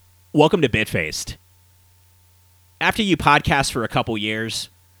Welcome to Bitfaced. After you podcast for a couple years,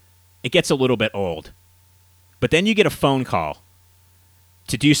 it gets a little bit old. But then you get a phone call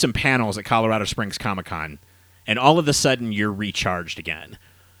to do some panels at Colorado Springs Comic-Con, and all of a sudden you're recharged again.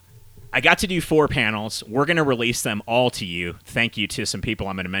 I got to do 4 panels. We're going to release them all to you. Thank you to some people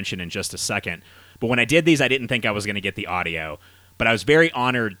I'm going to mention in just a second. But when I did these, I didn't think I was going to get the audio. But I was very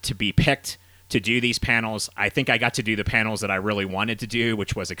honored to be picked to do these panels. I think I got to do the panels that I really wanted to do,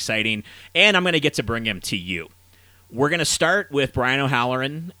 which was exciting. And I'm going to get to bring them to you. We're going to start with Brian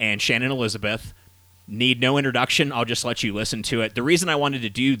O'Halloran and Shannon Elizabeth. Need no introduction. I'll just let you listen to it. The reason I wanted to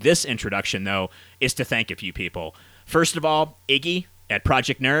do this introduction, though, is to thank a few people. First of all, Iggy at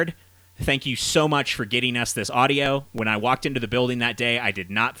Project Nerd. Thank you so much for getting us this audio. When I walked into the building that day, I did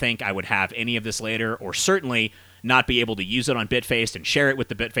not think I would have any of this later, or certainly not be able to use it on Bitfaced and share it with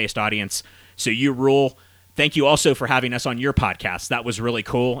the Bitfaced audience. So you rule. Thank you also for having us on your podcast. That was really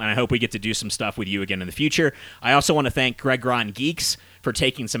cool, and I hope we get to do some stuff with you again in the future. I also want to thank Greg Ron Geeks for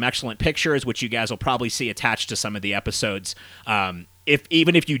taking some excellent pictures, which you guys will probably see attached to some of the episodes.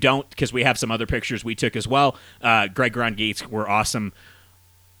 Even if you don't, because we have some other pictures we took as well. Greg Ron Geeks were awesome.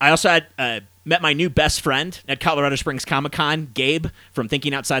 I also had met my new best friend at Colorado Springs Comic-Con, Gabe, from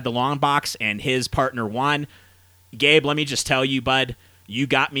Thinking Outside the Long Box, and his partner, Juan. Gabe, let me just tell you, bud, you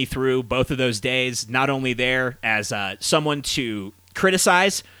got me through both of those days, not only there as someone to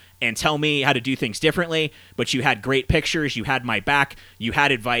criticize and tell me how to do things differently, but you had great pictures, you had my back, you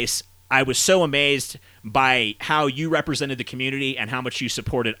had advice. I was so amazed by how you represented the community and how much you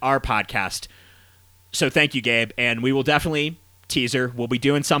supported our podcast. So thank you, Gabe, and we will definitely... teaser. We'll be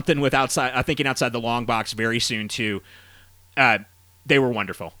doing something with Thinking Outside the Long Box very soon too. They were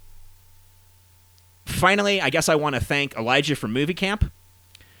wonderful. Finally, I guess I want to thank Elijah from Movie Camp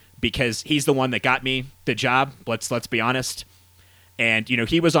because he's the one that got me the job. Let's be honest. And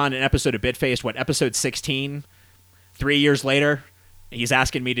he was on an episode of Bitfaced, episode 16, 3 years later. He's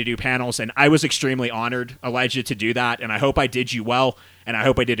asking me to do panels, and I was extremely honored, Elijah, to do that, and I hope I did you well, and I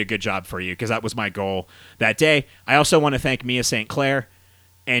hope I did a good job for you, because that was my goal that day. I also want to thank Mia St. Clair,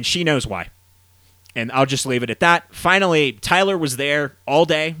 and she knows why. And I'll just leave it at that. Finally, Tyler was there all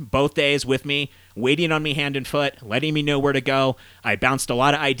day, both days with me, waiting on me hand and foot, letting me know where to go. I bounced a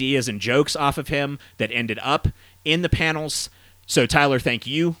lot of ideas and jokes off of him that ended up in the panels. So, Tyler, thank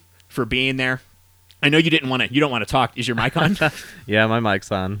you for being there. I know you don't want to talk. Is your mic on? Yeah, my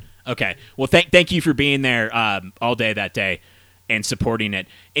mic's on. Okay. Well, thank you for being there all day that day and supporting it.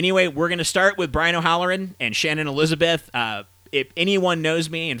 Anyway, we're going to start with Brian O'Halloran and Shannon Elizabeth. If anyone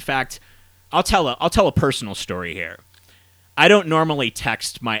knows me, in fact, I'll tell a personal story here. I don't normally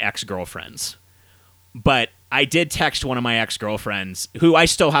text my ex-girlfriends, but I did text one of my ex-girlfriends who I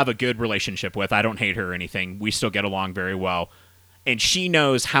still have a good relationship with. I don't hate her or anything. We still get along very well. And she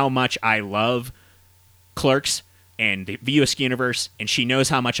knows how much I love Clerks and the View Askew universe, and she knows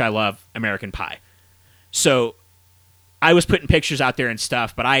how much I love American Pie. So I was putting pictures out there and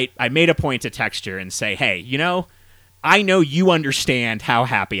stuff, but I made a point to text her and say, hey, I know you understand how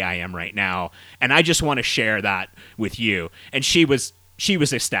happy I am right now, and I just want to share that with you. And she was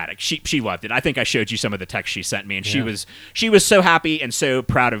ecstatic. She loved it. I think I showed you some of the text she sent me, and yeah. she was so happy and so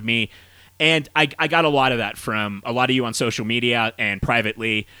proud of me. And I got a lot of that from a lot of you on social media and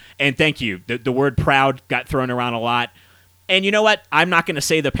privately. And thank you. The word proud got thrown around a lot. And you know what? I'm not going to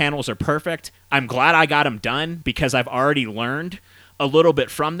say the panels are perfect. I'm glad I got them done because I've already learned a little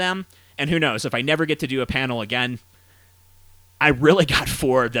bit from them. And who knows, if I never get to do a panel again, I really got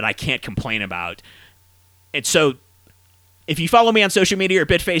 4 that I can't complain about. And so if you follow me on social media or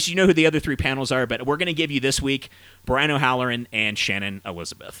Bitface, you know who the other 3 panels are. But we're going to give you this week Brian O'Halloran and Shannon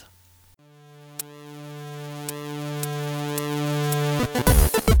Elizabeth.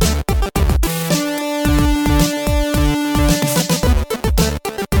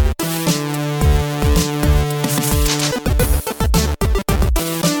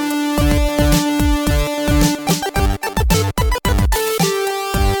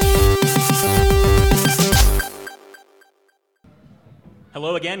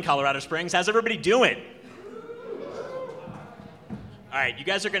 Hello again, Colorado Springs. How's everybody doing? All right, you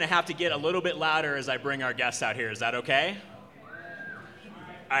guys are going to have to get a little bit louder as I bring our guests out here. Is that okay?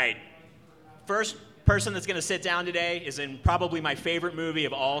 All right. First person that's going to sit down today is in probably my favorite movie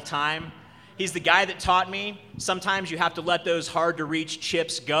of all time. He's the guy that taught me sometimes you have to let those hard-to-reach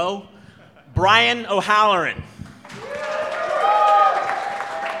chips go. Brian O'Halloran.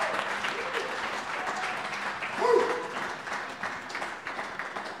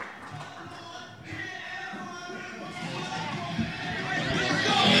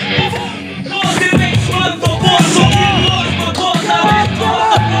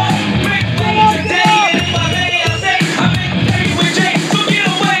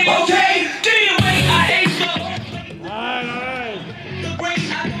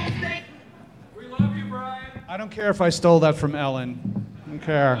 care if I stole that from Ellen. I don't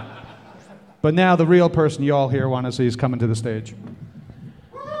care. But now the real person you all here want to see is coming to the stage.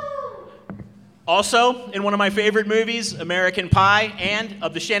 Also, in one of my favorite movies, American Pie, and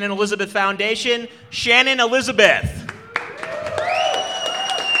of the Shannon Elizabeth Foundation, Shannon Elizabeth.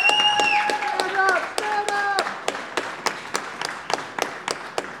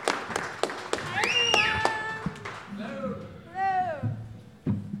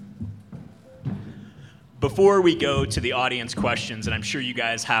 Before we go to the audience questions, and I'm sure you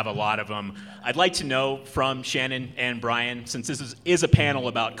guys have a lot of them, I'd like to know from Shannon and Brian, since this is a panel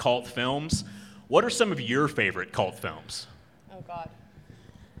about cult films, what are some of your favorite cult films? Oh, God.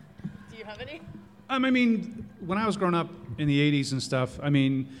 Do you have any? I mean, when I was growing up in the 80s and stuff, I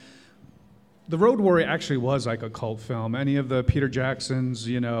mean, The Road Warrior actually was like a cult film. Any of the Peter Jacksons,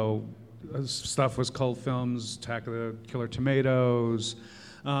 stuff was cult films, Attack of the Killer Tomatoes,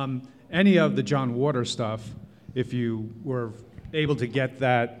 any of the John Waters stuff, if you were able to get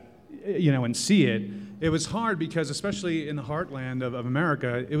that, and see it, it was hard because, especially in the heartland of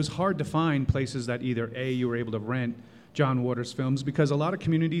America, it was hard to find places that either A, you were able to rent John Waters films, because a lot of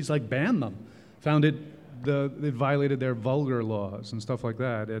communities banned them, found it violated their vulgar laws and stuff like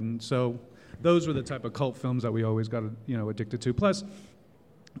that. And so those were the type of cult films that we always got, addicted to. Plus,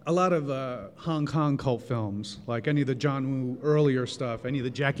 a lot of Hong Kong cult films, like any of the John Woo earlier stuff, any of the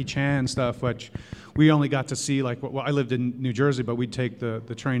Jackie Chan stuff, which we only got to see, I lived in New Jersey, but we'd take the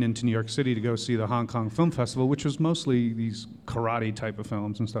train into New York City to go see the Hong Kong Film Festival, which was mostly these karate type of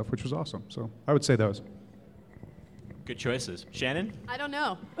films and stuff, which was awesome. So I would say those. Good choices. Shannon? I don't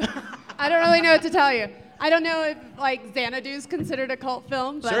know. I don't really know what to tell you. I don't know if, Xanadu's considered a cult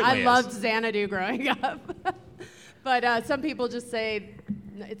film, but Certainly I loved Xanadu growing up. But some people just say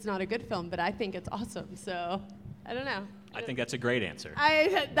it's not a good film, but I think it's awesome, so I don't know. I think that's a great answer.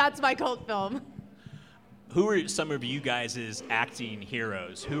 That's my cult film. Who are some of you guys' acting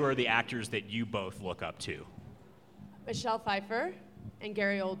heroes? Who are the actors that you both look up to? Michelle Pfeiffer and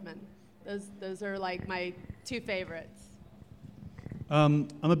Gary Oldman. Those are my two favorites. I'm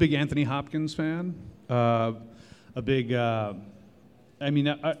a big Anthony Hopkins fan. I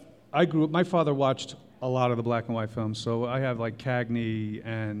grew up, my father watched a lot of the black and white films, so I have Cagney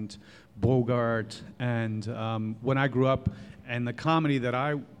and Bogart, and when I grew up, and the comedies that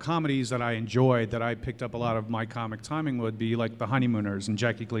I enjoyed, that I picked up a lot of my comic timing, would be The Honeymooners and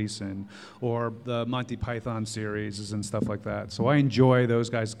Jackie Gleason, or the Monty Python series and stuff like that. So I enjoy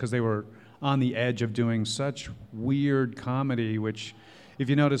those guys because they were on the edge of doing such weird comedy, which, if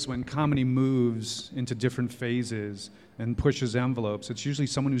you notice, when comedy moves into different phases and pushes envelopes, it's usually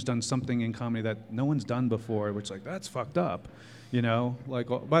someone who's done something in comedy that no one's done before, which that's fucked up,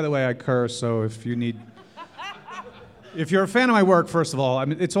 by the way, I curse, so if you're a fan of my work, first of all,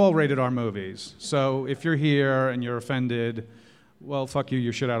 it's all rated R movies. So if you're here and you're offended, well, fuck you,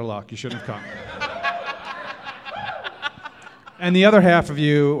 you're shit out of luck. You shouldn't have come. And the other half of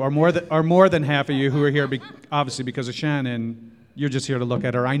you, or more than half of you, who are here obviously because of Shannon, you're just here to look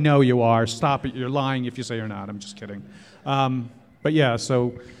at her. I know you are. Stop it. You're lying if you say you're not. I'm just kidding. But yeah,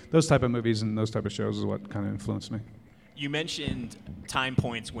 so those type of movies and those type of shows is what kind of influenced me. You mentioned time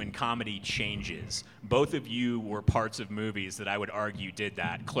points when comedy changes. Both of you were parts of movies that I would argue did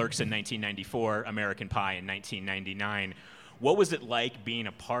that. Clerks in 1994, American Pie in 1999. What was it like being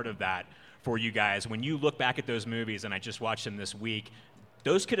a part of that for you guys? When you look back at those movies, and I just watched them this week,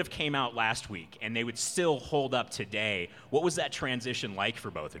 those could have came out last week, and they would still hold up today. What was that transition like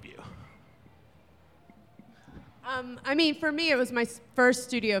for both of you? For me, it was my first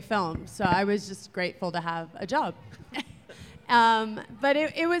studio film, so I was just grateful to have a job. But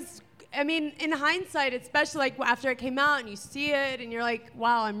it was, in hindsight, especially after it came out and you see it and you're like,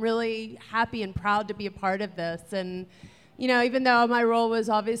 wow, I'm really happy and proud to be a part of this. And, even though my role was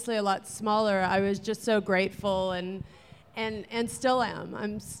obviously a lot smaller, I was just so grateful and still am.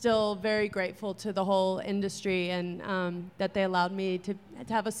 I'm still very grateful to the whole industry and that they allowed me to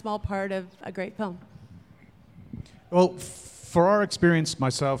have a small part of a great film. Well, for our experience,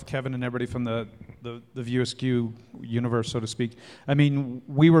 myself, Kevin, and everybody from the View Askew universe, so to speak,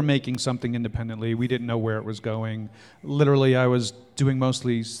 we were making something independently. We didn't know where it was going. Literally, I was doing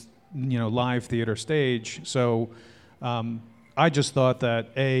mostly, live theater stage. So I just thought that,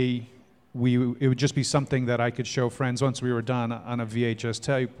 it would just be something that I could show friends once we were done on a VHS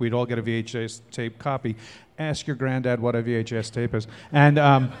tape. We'd all get a VHS tape copy. Ask your granddad what a VHS tape is.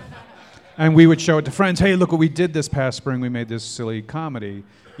 And we would show it to friends. Hey, look what we did this past spring. We made this silly comedy.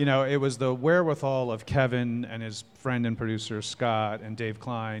 it was the wherewithal of Kevin and his friend and producer Scott and Dave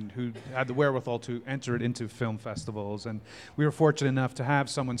Klein who had the wherewithal to enter it into film festivals. And we were fortunate enough to have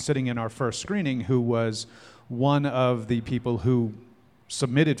someone sitting in our first screening who was one of the people who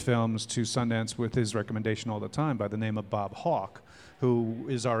submitted films to Sundance with his recommendation all the time, by the name of Bob Hawke, who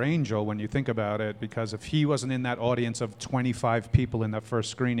is our angel when you think about it, because if he wasn't in that audience of 25 people in that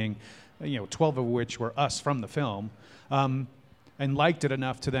first screening, 12 of which were us from the film, and liked it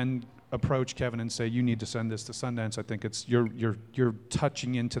enough to then approach Kevin and say, you need to send this to Sundance. I think it's you're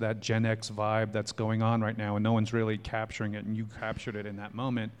touching into that Gen X vibe that's going on right now, and no one's really capturing it, and you captured it in that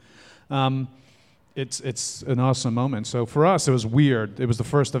moment. It's an awesome moment. So for us, it was weird. It was the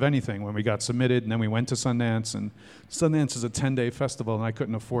first of anything when we got submitted, and then we went to Sundance, and Sundance is a 10-day festival, and I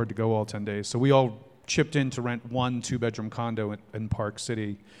couldn't afford to go all 10 days. So we all chipped in to rent one 2-bedroom condo in Park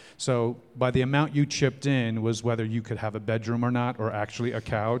City. So by the amount you chipped in was whether you could have a bedroom or not, or actually a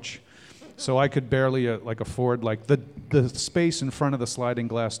couch. So I could barely afford the space in front of the sliding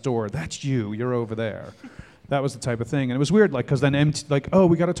glass door. That's you. You're over there. That was the type of thing. And it was weird, because then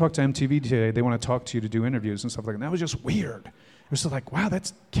we got to talk to MTV today. They want to talk to you to do interviews and stuff like that. And that was just weird. It was just like, wow,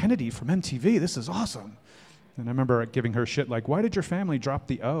 that's Kennedy from MTV. This is awesome. And I remember giving her shit why did your family drop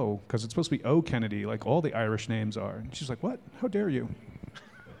the O? Because it's supposed to be O. Kennedy, like all the Irish names are. And she's like, what? How dare you?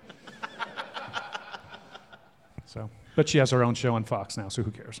 But she has her own show on Fox now, so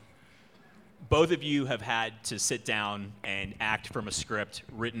who cares? Both of you have had to sit down and act from a script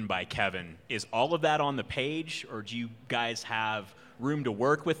written by Kevin. Is all of that on the page, or do you guys have room to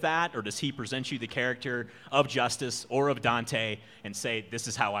work with that, or does he present you the character of Justice or of Dante and say, this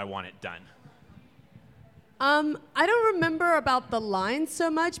is how I want it done? I don't remember about the lines so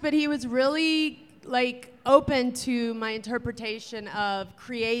much, but he was really open to my interpretation of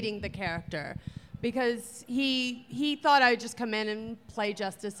creating the character, because he thought I would just come in and play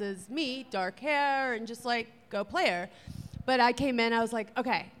Justice as me, dark hair, and just go play her. But I came in, I was like,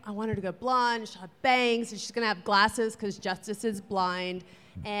 okay, I want her to go blonde, she'll have bangs, and she's gonna have glasses because Justice is blind.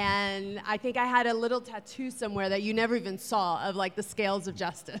 And I think I had a little tattoo somewhere that you never even saw of the scales of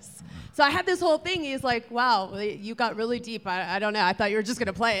justice. So I had this whole thing. He's like, wow, you got really deep. I don't know. I thought you were just going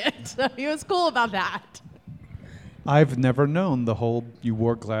to play it. So he was cool about that. I've never known the whole you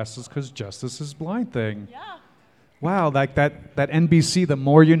wore glasses because Justice is blind thing. Yeah. Wow, that NBC The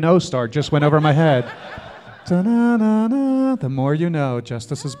More You Know star just went over my head. Da-na-na-na, the more you know,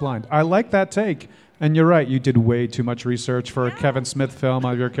 Justice is blind. I like that take. And you're right, you did way too much research for a Kevin Smith film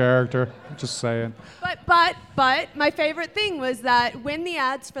of your character. Just saying. But my favorite thing was that when the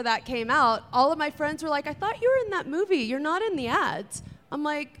ads for that came out, all of my friends were like, I thought you were in that movie. You're not in the ads. I'm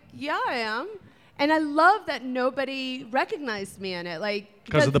like, yeah, I am. And I love that nobody recognized me in it.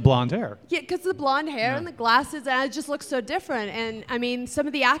 Because of the blonde hair. Yeah, because of the blonde hair and the glasses, and I just look so different. And I mean, some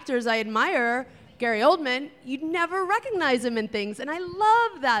of the actors I admire, Gary Oldman, you'd never recognize him in things. And I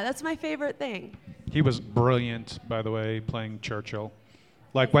love that. That's my favorite thing. He was brilliant, by the way, playing Churchill.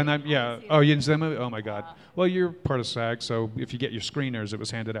 Oh, you didn't see that movie? Oh, my God. Well, you're part of SAG, so if you get your screeners, it was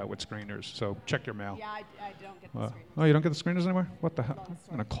handed out with screeners. So check your mail. Yeah, I don't get the screeners. Oh, you don't get the screeners anymore? What the hell?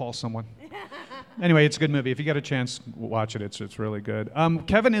 I'm going to call someone. Anyway, it's a good movie. If you get a chance, watch it. It's really good.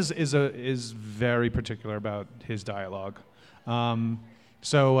 Kevin is very particular about his dialogue.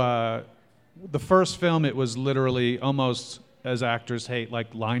 The first film, it was literally almost, as actors hate,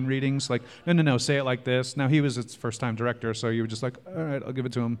 line readings. No, say it like this. Now, he was its first-time director, so you were just all right, I'll give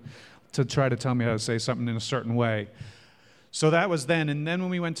it to him to try to tell me how to say something in a certain way. So that was then, and then when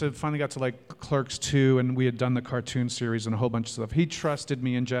we finally got to Clerks 2, and we had done the cartoon series and a whole bunch of stuff, he trusted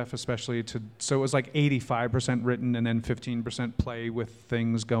me and Jeff especially so it was 85% written and then 15% play with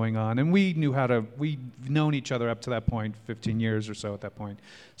things going on. And we'd known each other up to that point, 15 years or so at that point.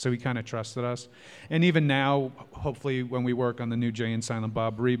 So he kind of trusted us. And even now, hopefully when we work on the new Jay and Silent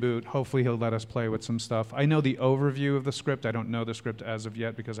Bob reboot, hopefully he'll let us play with some stuff. I know the overview of the script. I don't know the script as of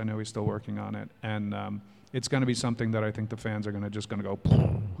yet because I know he's still working on it. And it's going to be something that I think the fans are just going to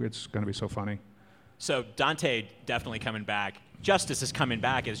go, it's going to be so funny. So Dante definitely coming back. Justice is coming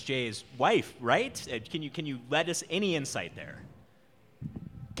back as Jay's wife, right? Can you let us any insight there?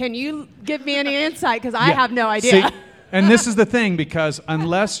 Can you give me any insight? Because I have no idea. See, and this is the thing, because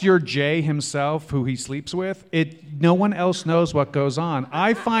unless you're Jay himself, who he sleeps with, no one else knows what goes on.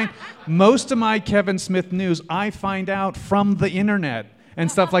 I find most of my Kevin Smith news, I find out from the internet. And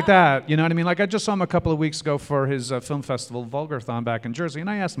stuff like that, you know what I mean? I just saw him a couple of weeks ago for his film festival, Vulgarthon, back in Jersey, and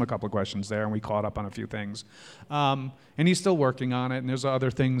I asked him a couple of questions there, and we caught up on a few things. And he's still working on it, and there's other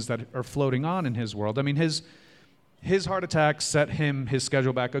things that are floating on in his world. I mean, his heart attack set his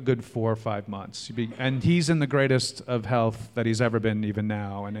schedule back a good 4 or 5 months. And he's in the greatest of health that he's ever been, even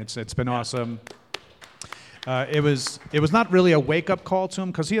now. And it's been awesome. It was not really a wake-up call to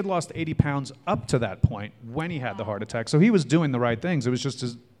him because he had lost 80 pounds up to that point when he had the heart attack. So he was doing the right things. It was just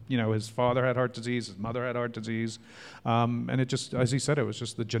his father had heart disease, his mother had heart disease, and it just, as he said, it was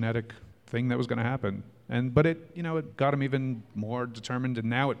just the genetic thing that was going to happen. But it got him even more determined, and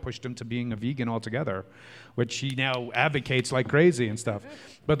now it pushed him to being a vegan altogether, which he now advocates like crazy and stuff.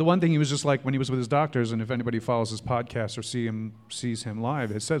 But the one thing he was just like when he was with his doctors, and if anybody follows his podcast or sees him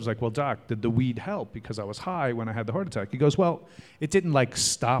live, it says like, well, doc, did the weed help? Because I was high when I had the heart attack. He goes, well, it didn't like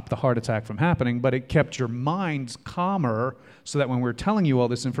stop the heart attack from happening, but it kept your mind calmer so that when we were telling you all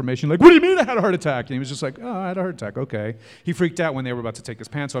this information, like, what do you mean I had a heart attack? And he was just like, oh, I had a heart attack, okay. He freaked out when they were about to take his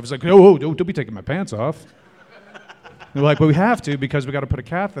pants off. He's like, oh, don't be taking my pants off. They're like, well, we have to because we got to put a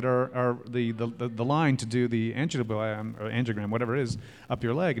catheter or the line to do the angiogram, whatever it is, up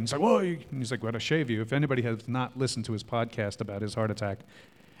your leg. And he's like, whoa. And he's like, we got to shave you. If anybody has not listened to his podcast about his heart attack,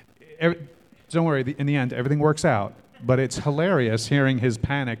 don't worry, in the end, everything works out. But it's hilarious hearing his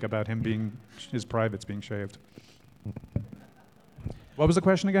panic about his privates being shaved. What was the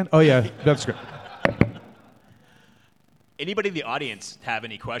question again? Oh, yeah, that's great. Anybody in the audience have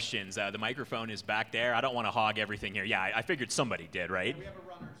any questions? The microphone is back there. I don't want to hog everything here. Yeah, I figured somebody did, right? We have a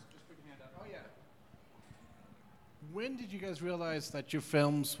runner. Just put your hand up. Oh, yeah. When did you guys realize that your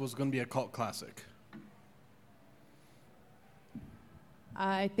films was going to be a cult classic?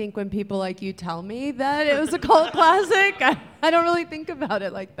 I think when people like you tell me that it was a cult classic, I don't really think about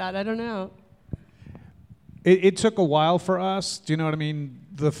it like that. I don't know. It took a while for us. Do you know what I mean?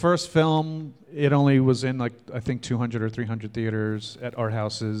 The first film, it only was in like I think 200 or 300 theaters at art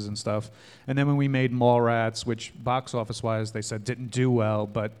houses and stuff. And then when we made Mallrats, which box office wise they said didn't do well,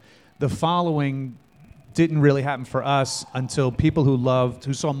 but the following didn't really happen for us until people who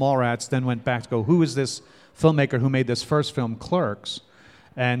saw Mallrats then went back to go, who is this filmmaker who made this first film, Clerks?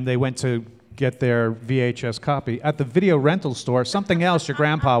 And they went to get their VHS copy at the video rental store, something else your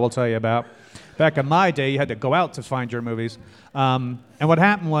grandpa will tell you about. Back in my day, you had to go out to find your movies. And what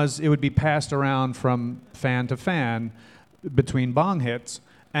happened was it would be passed around from fan to fan between bong hits.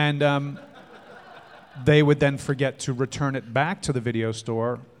 And they would then forget to return it back to the video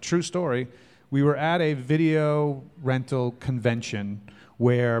store. True story. We were at a video rental convention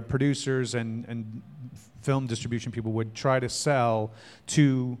where producers and film distribution people would try to sell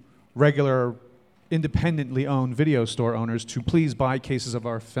to regular independently owned video store owners to please buy cases of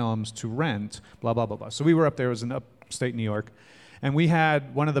our films to rent, blah, blah, blah, blah. So we were up there, it was in upstate New York, and we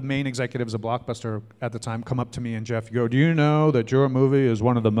had one of the main executives of Blockbuster at the time come up to me and Jeff, go, do you know that your movie is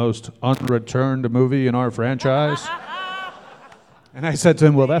one of the most unreturned movie in our franchise? And I said to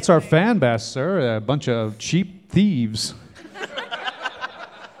him, well, that's our fan base, sir, a bunch of cheap thieves.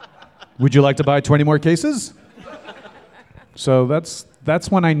 Would you like to buy 20 more cases? So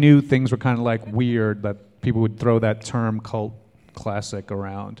that's when I knew things were kind of like weird, that people would throw that term cult classic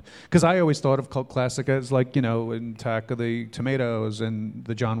around. Because I always thought of cult classic as like, in Attack of the Tomatoes and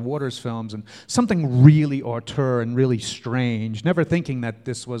the John Waters films and something really auteur and really strange, never thinking that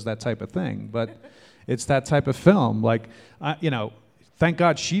this was that type of thing. But it's that type of film. Like, thank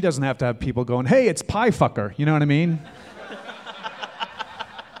God she doesn't have to have people going, hey, it's Pie Fucker, you know what I mean?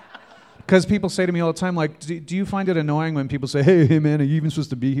 Because people say to me all the time, like, do you find it annoying when people say, hey, man, are you even supposed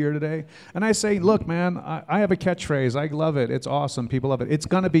to be here today? And I say, look, man, I have a catchphrase. I love it. It's awesome. People love it. It's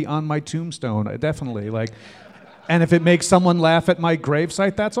going to be on my tombstone, definitely. Like, and if it makes someone laugh at my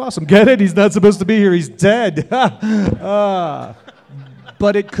gravesite, that's awesome. Get it? He's not supposed to be here. He's dead. But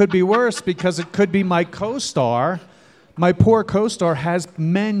it could be worse because it could be my co-star. My poor co-star has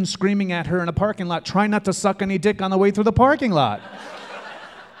men screaming at her in a parking lot, trying not to suck any dick on the way through the parking lot.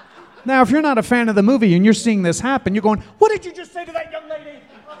 Now, if you're not a fan of the movie and you're seeing this happen, you're going, what did you just say to that young lady?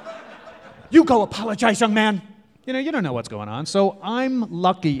 You go apologize, young man. You don't know what's going on. So I'm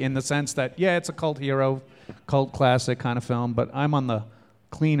lucky in the sense that, yeah, it's a cult hero, cult classic kind of film, but I'm on the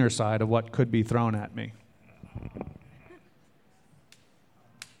cleaner side of what could be thrown at me.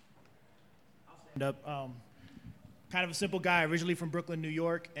 Stand up. Kind of a simple guy, originally from Brooklyn, New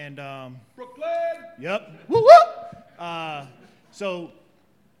York, and Brooklyn! Yep. Woo woo!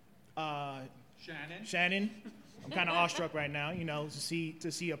 Shannon. I'm kind of awestruck right now, to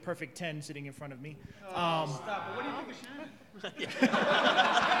see a perfect 10 sitting in front of me. Stop. What do you think of Shannon?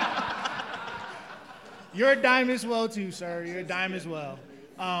 You're a dime as well, too, sir. You're a dime as well.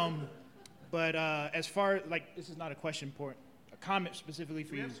 But as far like this is not a question, a comment specifically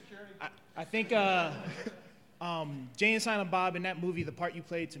for you. I think Jay and Silent Bob in that movie, the part you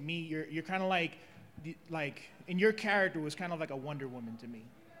played to me, you're kind of like like, and your character was kind of like a Wonder Woman to me.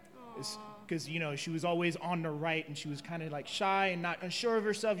 Because, you know, she was always on the right, and she was kind of like shy and not unsure of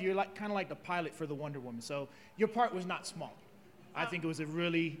herself. You're like kind of like the pilot for the Wonder Woman. So your part was not small. I think it was a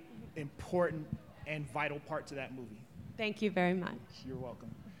really important and vital part to that movie. Thank you very much. You're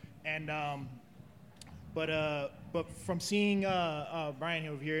welcome. And but from seeing Brian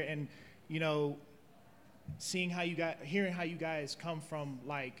over here, and you know, hearing how you guys come from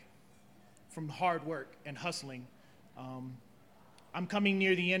hard work and hustling. I'm coming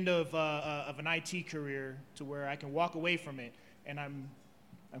near the end of an IT career to where I can walk away from it, and I'm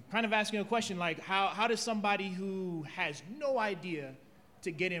kind of asking a question like, how does somebody who has no idea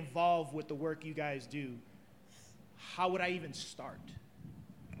to get involved with the work you guys do, how would I even start?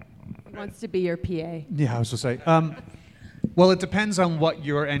 He wants to be your PA. Yeah, I was going to say. Well, it depends on what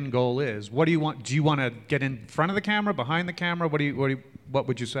your end goal is. What do you want? Do you want to get in front of the camera, behind the camera? What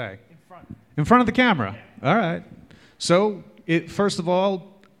would you say? In front. In front of the camera. Yeah. All right. So, first of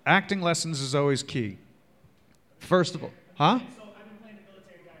all, acting lessons is always key. First of all, huh? So I've been playing the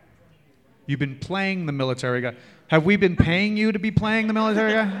military guy for 20 years. You've been playing the military guy. Have we been paying you to be playing the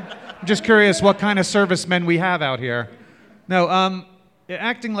military guy? I'm just curious what kind of servicemen we have out here. No,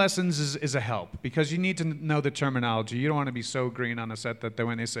 acting lessons is a help because you need to know the terminology. You don't want to be so green on the set that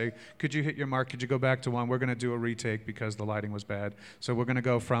when they say, could you hit your mark, could you go back to one, we're going to do a retake because the lighting was bad. So we're going to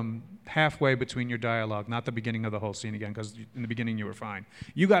go from halfway between your dialogue, not the beginning of the whole scene again, because in the beginning you were fine.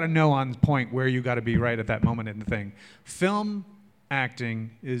 You got to know on point where you got to be right at that moment in the thing. Film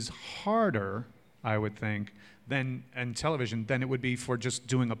acting is harder, I would think, and television than it would be for just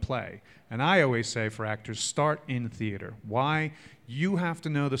doing a play. And I always say for actors, start in theater. Why? You have to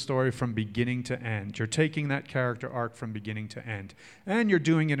know the story from beginning to end. You're taking that character arc from beginning to end. And you're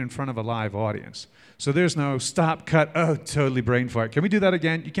doing it in front of a live audience. So there's no stop, cut, oh, totally brain fart. Can we do that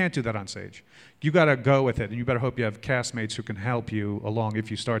again? You can't do that on stage. You got to go with it, and you better hope you have castmates who can help you along if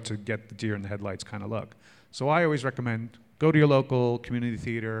you start to get the deer in the headlights kind of look. So I always recommend go to your local community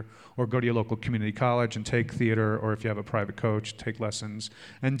theater or go to your local community college and take theater, or if you have a private coach, take lessons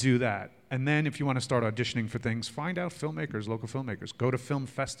and do that. And then if you want to start auditioning for things, find out filmmakers, local filmmakers. Go to film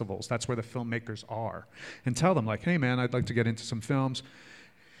festivals. That's where the filmmakers are. And tell them, like, hey, man, I'd like to get into some films.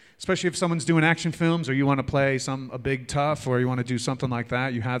 Especially if someone's doing action films or you want to play a big tough or you want to do something like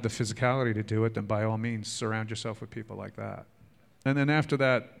that, you have the physicality to do it, then by all means, surround yourself with people like that. And then after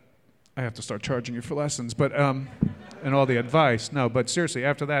that, I have to start charging you for lessons, but and all the advice. No, but seriously,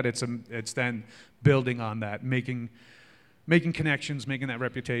 after that, it's then building on that, making connections, making that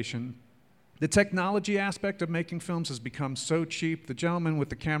reputation. The technology aspect of making films has become so cheap. The gentleman with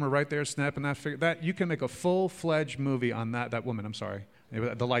the camera right there snapping that figure, that you can make a full-fledged movie on that woman, I'm sorry.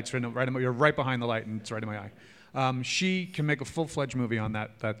 The light's right in you're right behind the light and it's right in my eye. She can make a full-fledged movie on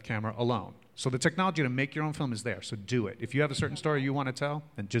that camera alone. So the technology to make your own film is there, so do it. If you have a certain story you want to tell,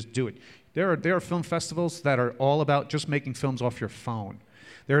 then just do it. There are film festivals that are all about just making films off your phone.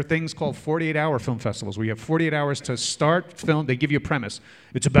 There are things called 48-hour film festivals where you have 48 hours to start film. They give you a premise.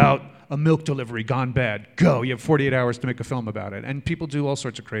 It's about a milk delivery gone bad. Go. You have 48 hours to make a film about it. And people do all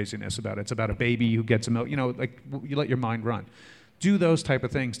sorts of craziness about it. It's about a baby who gets a milk. You know, like you let your mind run. Do those type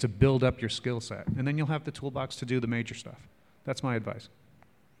of things to build up your skill set. And then you'll have the toolbox to do the major stuff. That's my advice.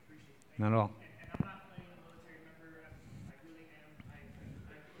 Not at all. And I'm not playing a military member. I really am. I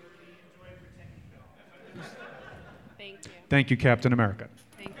really enjoy protecting film. Thank you. Thank you, Captain America.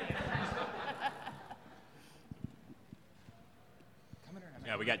 Thank you.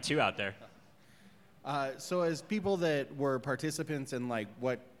 Yeah, we got two out there. So as people that were participants in like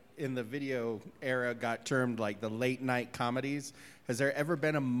what in the video era got termed like the late night comedies, has there ever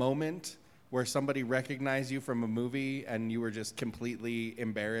been a moment where somebody recognized you from a movie and you were just completely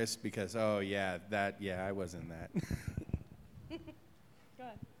embarrassed because, oh yeah, I was in that? Go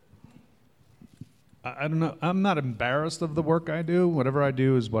ahead. I don't know. I'm not embarrassed of the work I do. Whatever I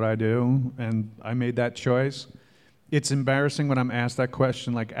do is what I do, and I made that choice. It's embarrassing when I'm asked that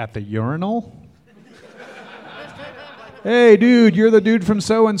question, like at the urinal. Hey, dude, you're the dude from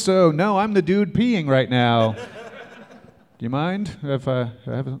so-and-so. No, I'm the dude peeing right now. Do you mind?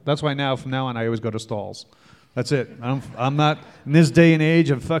 That's why from now on, I always go to stalls. That's it. I'm not, in this day and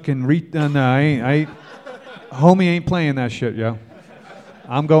age of fucking, homie ain't playing that shit, yo.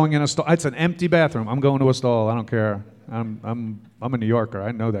 I'm going in a stall. It's an empty bathroom. I'm going to a stall. I don't care. I'm a New Yorker.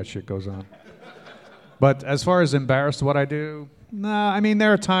 I know that shit goes on. But as far as embarrassed what I do, nah, I mean,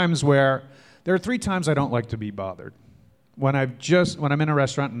 there are 3 times I don't like to be bothered. When I'm in a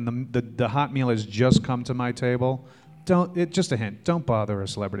restaurant and the hot meal has just come to my table, just a hint, don't bother a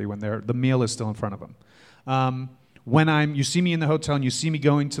celebrity when the meal is still in front of them. when you see me in the hotel and you see me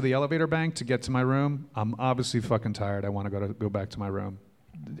going to the elevator bank to get to my room, I'm obviously fucking tired. I want to go back to my room.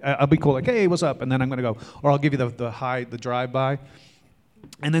 I'll be cool, like, hey, what's up? And then I'm going to go. Or I'll give you the drive-by.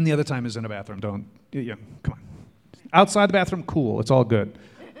 And then the other time is in the bathroom. Come on. Outside the bathroom, cool. It's all good.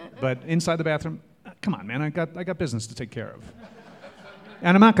 But inside the bathroom, come on, man. I got business to take care of.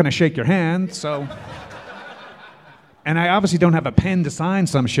 And I'm not going to shake your hand, so... And I obviously don't have a pen to sign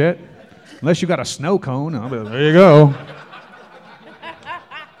some shit. Unless you got a snow cone. I'll be like, there you go.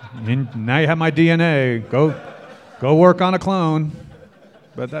 And now you have my DNA. Go work on a clone.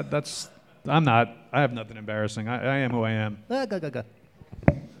 But that's... I'm not. I have nothing embarrassing. I am who I am. I have to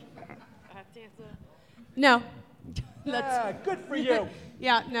answer. No. Good for you.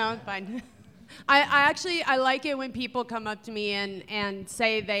 Yeah, no, fine. I like it when people come up to me and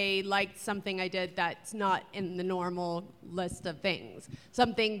say they liked something I did that's not in the normal list of things.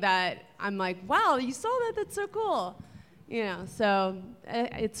 Something that I'm like, wow, you saw that? That's so cool. So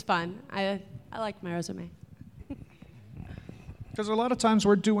it's fun. I like my resume. Because a lot of times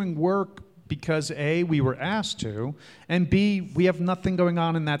we're doing work because A, we were asked to, and B, we have nothing going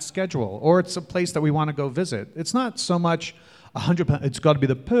on in that schedule, or it's a place that we want to go visit. It's not so much 100%, it's got to be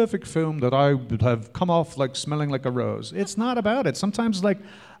the perfect film that I would have come off like smelling like a rose. It's not about it. Sometimes like,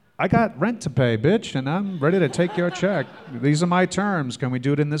 I got rent to pay, bitch, and I'm ready to take your check. These are my terms. Can we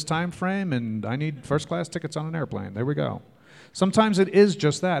do it in this time frame? And I need first class tickets on an airplane. There we go. Sometimes it is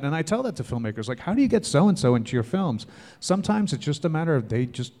just that, and I tell that to filmmakers, like, how do you get so-and-so into your films? Sometimes it's just a matter of they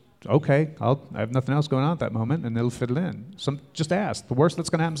just, okay, I have nothing else going on at that moment, and they'll fit it in. Just ask. The worst that's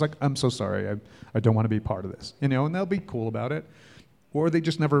going to happen is like, I'm so sorry, I don't want to be part of this, and they'll be cool about it. Or they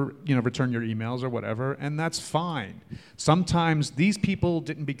just never, return your emails or whatever, and that's fine. Sometimes these people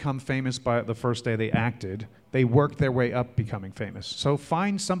didn't become famous by the first day they acted. They worked their way up becoming famous. So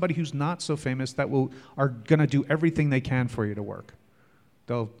find somebody who's not so famous that are gonna do everything they can for you to work.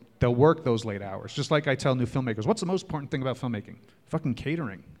 They'll work those late hours. Just like I tell new filmmakers, what's the most important thing about filmmaking? Fucking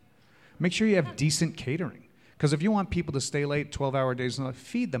catering. Make sure you have decent catering. Because if you want people to stay late, 12-hour days,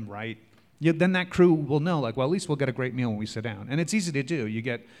 feed them right. Then that crew will know, like, well, at least we'll get a great meal when we sit down. And it's easy to do.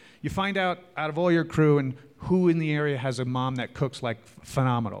 You find out of all your crew and who in the area has a mom that cooks like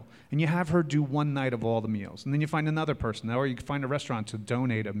phenomenal. And you have her do one night of all the meals. And then you find another person, or you find a restaurant to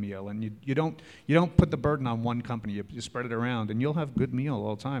donate a meal. And you don't put the burden on one company. You spread it around, and you'll have good meal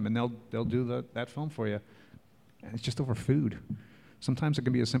all the time. And they'll do that film for you. And it's just over food. Sometimes it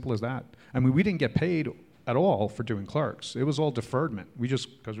can be as simple as that. I mean, we didn't get paid at all for doing Clerks. It was all deferment.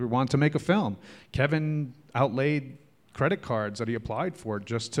 Because we wanted to make a film. Kevin outlaid credit cards that he applied for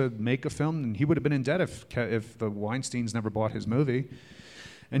just to make a film, and he would have been in debt if the Weinsteins never bought his movie.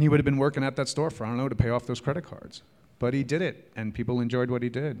 And he would have been working at that store for, to pay off those credit cards. But he did it, and people enjoyed what he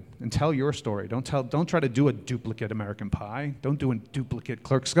did. And tell your story. Don't try to do a duplicate American Pie. Don't do a duplicate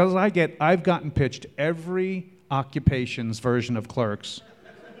Clerks. Because I've gotten pitched every occupation's version of Clerks.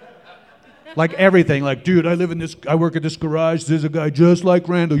 Like everything, like, dude, I work at this garage, there's a guy just like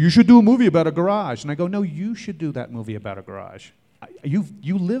Randall, you should do a movie about a garage. And I go, no, you should do that movie about a garage.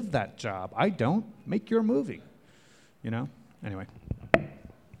 You live that job. I don't. Make your movie. Anyway.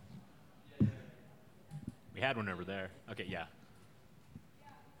 We had one over there. Okay, yeah.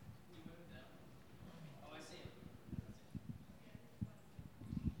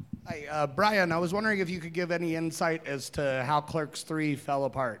 Hi, Brian, I was wondering if you could give any insight as to how Clerks 3 fell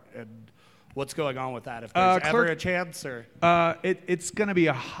apart and what's going on with that, if there's ever a chance, or? It's going to be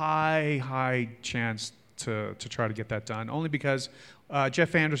a high chance to try to get that done, only because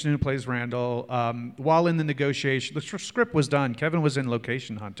Jeff Anderson, who plays Randall, while in the negotiation, the script was done. Kevin was in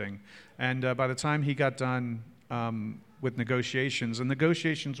location hunting, and by the time he got done with negotiations, and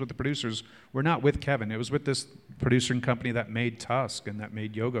negotiations with the producers were not with Kevin. It was with this producing company that made Tusk and that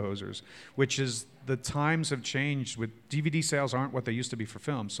made Yoga Hosers, which is, the times have changed. With DVD sales aren't what they used to be for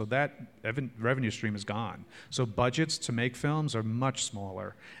films, so that revenue stream is gone. So budgets to make films are much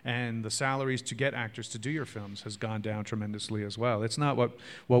smaller, and the salaries to get actors to do your films has gone down tremendously as well. It's not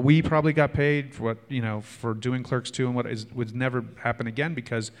what we probably got paid for, for doing Clerks 2 and would never happen again,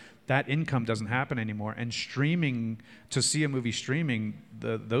 because that income doesn't happen anymore. And streaming, to see a movie streaming,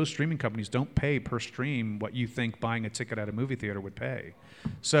 those streaming companies don't pay per stream what you think buying a ticket at a movie theater would pay.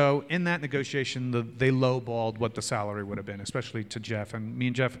 So in that negotiation, they lowballed what the salary would have been, especially to Jeff. And me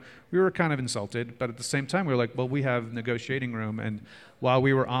and Jeff, we were kind of insulted, but at the same time, we were like, well, we have negotiating room. And while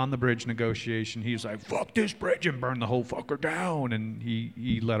we were on the bridge negotiation, he was like, fuck this bridge and burn the whole fucker down. And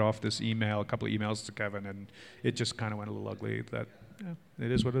he let off this email, a couple of emails to Kevin, and it just kind of went a little ugly. Yeah,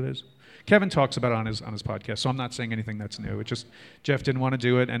 it is what it is. Kevin talks about it on his podcast, so I'm not saying anything that's new. It just Jeff didn't want to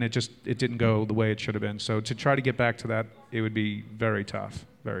do it, and it didn't go the way it should have been. So to try to get back to that, it would be very tough,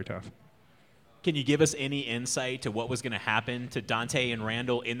 very tough. Can you give us any insight to what was going to happen to Dante and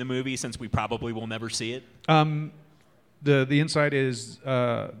Randall in the movie, since we probably will never see it? The insight is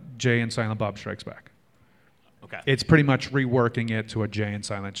Jay and Silent Bob Strikes Back. Okay. It's pretty much reworking it to a Jay and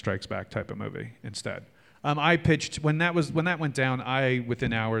Silent Strikes Back type of movie instead. I pitched when that went down. I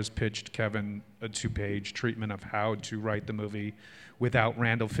within hours pitched Kevin a 2-page treatment of how to write the movie without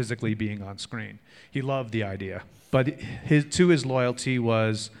Randall physically being on screen. He loved the idea, but his loyalty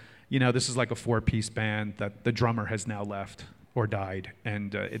was, this is like a 4-piece band that the drummer has now left or died,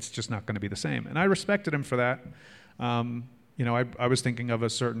 and it's just not going to be the same. And I respected him for that. I was thinking of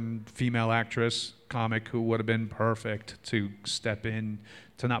a certain female actress, comic, who would have been perfect to step in,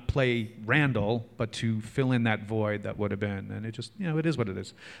 to not play Randall, but to fill in that void that would have been. And it just, it is what it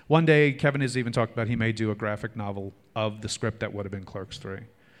is. One day, Kevin has even talked about he may do a graphic novel of the script that would have been Clerks 3.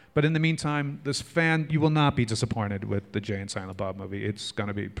 But in the meantime, you will not be disappointed with the Jay and Silent Bob movie. It's going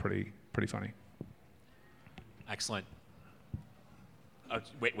to be pretty funny. Excellent.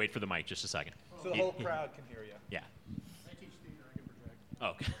 Wait for the mic just a second. So the whole crowd can hear you. Yeah. I teach theater, I can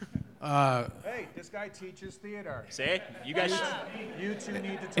project. Oh. Hey, this guy teaches theater. See? You guys. You two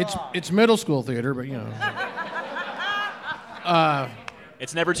need to talk. It's middle school theater, but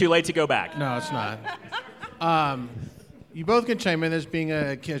It's never too late to go back. No, it's not. You both can chime in as being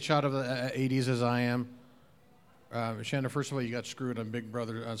a child of the 80s as I am. Shanna, first of all, you got screwed on Big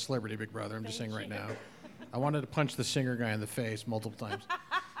Brother, on Celebrity Big Brother. I'm just saying right now. I wanted to punch the singer guy in the face multiple times.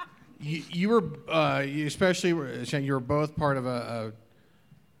 You were, especially, Shanna, you were both part of a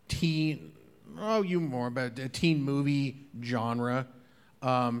teen, but a teen movie genre.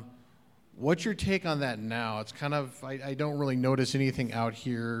 What's your take on that now? It's kind of, I don't really notice anything out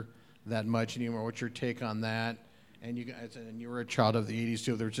here that much anymore. What's your take on that? And you guys, and you were a child of the 80s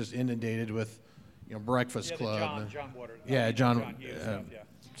too. They were just inundated with, Breakfast Club. John Waters. John stuff, yeah.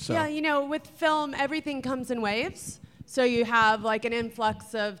 So. Yeah, with film, everything comes in waves. So you have like an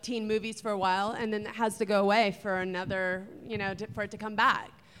influx of teen movies for a while, and then it has to go away for another, for it to come back.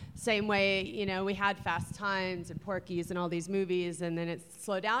 Same way, we had Fast Times and Porky's and all these movies, and then it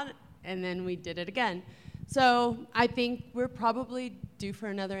slowed down, and then we did it again. So I think we're probably due for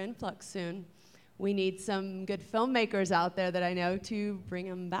another influx soon. We need some good filmmakers out there that I know to bring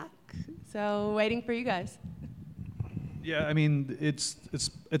them back. So waiting for you guys. Yeah, I mean, it's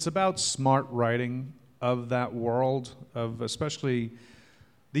about smart writing of that world, of especially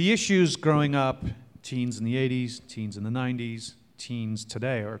the issues growing up, teens in the 80s, teens in the 90s, teens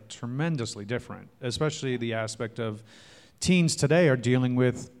today are tremendously different, especially the aspect of teens today are dealing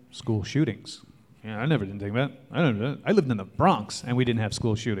with school shootings. I never didn't think about it. I lived in the Bronx, and we didn't have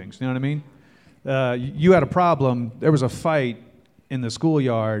school shootings. You know what I mean? You had a problem. There was a fight in the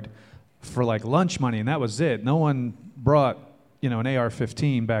schoolyard for like lunch money, and that was it. No one brought an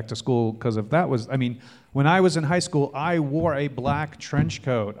AR-15 back to school because if that was, when I was in high school, I wore a black trench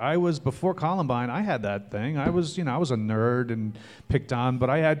coat. Before Columbine, I had that thing. I was a nerd and picked on, but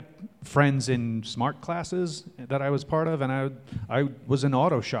I had friends in smart classes that I was part of, and I was in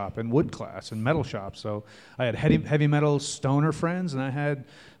auto shop and wood class and metal shop. So I had heavy metal stoner friends, and I had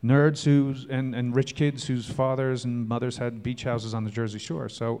nerds and rich kids whose fathers and mothers had beach houses on the Jersey Shore.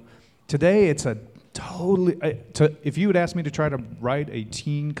 So today it's a totally, if you would ask me to try to write a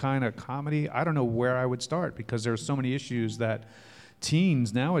teen kind of comedy, I don't know where I would start because there's so many issues that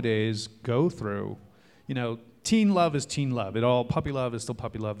teens nowadays go through. Teen love is teen love. Puppy love is still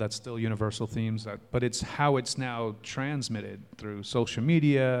puppy love. That's still universal themes. But it's how it's now transmitted through social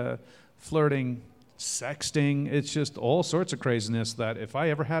media, flirting, sexting. It's just all sorts of craziness that if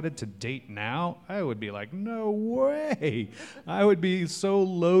I ever had it to date now, I would be like, no way. I would be so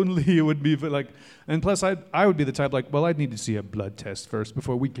lonely. It would be like, and plus I would be the type like, well, I'd need to see a blood test first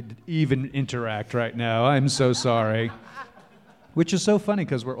before we could even interact right now. I'm so sorry. Which is so funny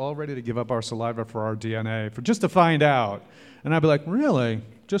because we're all ready to give up our saliva for our DNA just to find out. And I'd be like, really?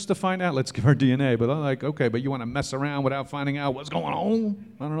 Just to find out, let's give our DNA. But I'm like, okay, but you want to mess around without finding out what's going on?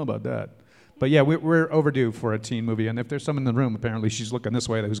 I don't know about that. But yeah, we're overdue for a teen movie. And if there's someone in the room, apparently she's looking this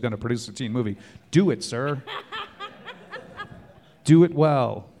way who's going to produce a teen movie, do it, sir. Do it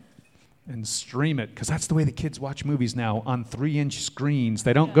well. And stream it, because that's the way the kids watch movies now, on 3-inch screens.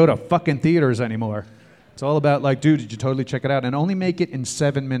 They don't go to fucking theaters anymore. It's all about like, dude, did you totally check it out? And only make it in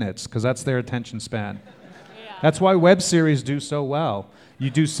 7 minutes, because that's their attention span. Yeah. That's why web series do so well. You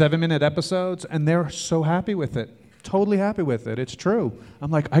do 7-minute episodes, and they're so happy with it. Totally happy with it. It's true.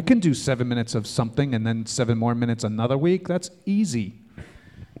 I'm like, I can do 7 minutes of something and then 7 more minutes another week. That's easy.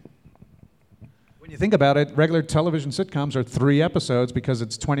 You think about it, regular television sitcoms are 3 episodes because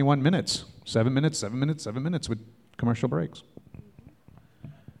it's 21 minutes. 7 minutes, 7 minutes, 7 minutes with commercial breaks.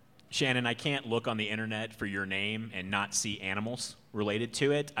 Shannon, I can't look on the internet for your name and not see animals related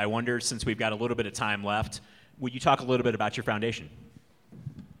to it. I wonder, since we've got a little bit of time left, would you talk a little bit about your foundation?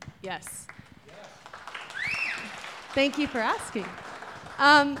 Yes. Thank you for asking.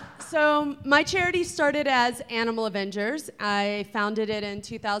 So my charity started as Animal Avengers. I founded it in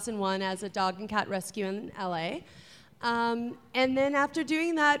 2001 as a dog and cat rescue in LA. And then after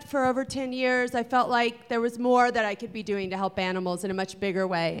doing that for over 10 years, I felt like there was more that I could be doing to help animals in a much bigger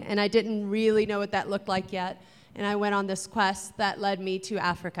way. And I didn't really know what that looked like yet. And I went on this quest that led me to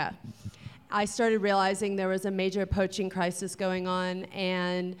Africa. I started realizing there was a major poaching crisis going on,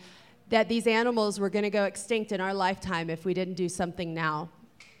 and that these animals were going to go extinct in our lifetime if we didn't do something now.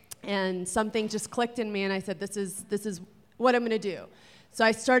 And something just clicked in me, and I said, this is what I'm going to do. So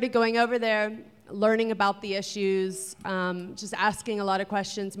I started going over there, learning about the issues, just asking a lot of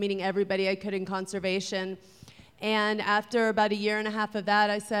questions, meeting everybody I could in conservation. And after about 1.5 years of that,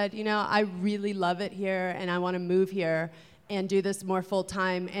 I said, I really love it here, and I want to move here and do this more full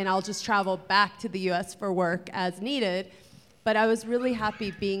time, and I'll just travel back to the US for work as needed. But I was really happy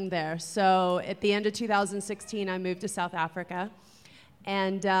being there. So at the end of 2016, I moved to South Africa.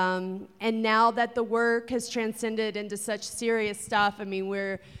 And now that the work has transcended into such serious stuff, I mean,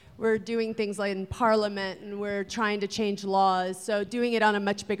 we're doing things like in Parliament, and we're trying to change laws. So doing it on a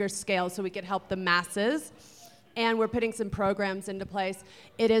much bigger scale so we could help the masses. And we're putting some programs into place.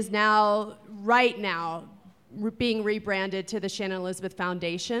 It is now, right now, being rebranded to the Shannon Elizabeth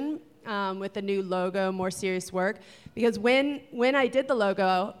Foundation with a new logo, more serious work. Because when I did the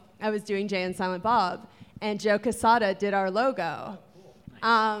logo, I was doing Jay and Silent Bob, and Joe Quesada did our logo.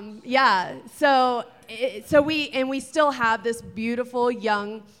 Yeah, so we still have this beautiful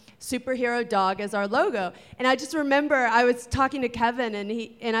young superhero dog as our logo. And I just remember I was talking to Kevin,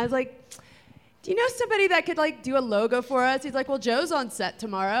 and I was like, do you know somebody that could do a logo for us? He's like, well, Joe's on set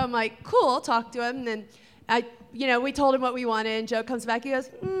tomorrow. I'm like, cool, I'll talk to him. And then we told him what we wanted, and Joe comes back, he goes,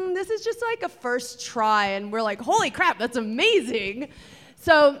 this is just like a first try. And we're like, holy crap, that's amazing.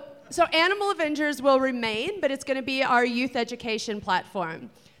 So Animal Avengers will remain, but it's going to be our youth education platform.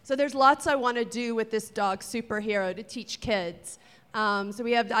 So there's lots I want to do with this dog superhero to teach kids. So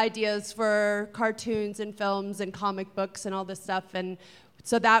we have ideas for cartoons and films and comic books and all this stuff. And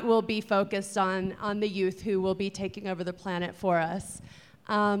so that will be focused on the youth who will be taking over the planet for us.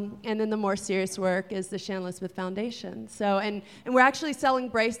 And then the more serious work is the Shannon Elizabeth Foundation. So, and we're actually selling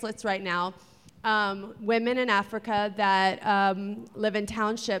bracelets right now. Women in Africa that live in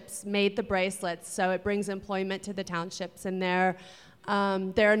townships made the bracelets, so it brings employment to the townships, and they're a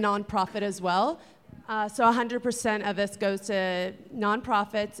nonprofit as well. So 100% of this goes to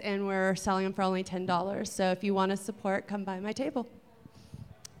nonprofits, and we're selling them for only $10. So if you want to support, come by my table.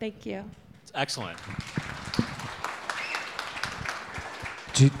 Thank you. It's excellent.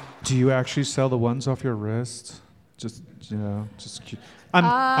 Do you actually sell the ones off your wrist? Just cute. I'm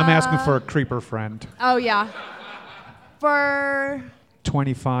asking for a creeper friend. Oh yeah, for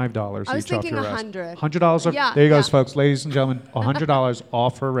 $25 I was each off thinking your wrist. $100. $100. Yeah, There you yeah. go, folks, ladies and gentlemen. $100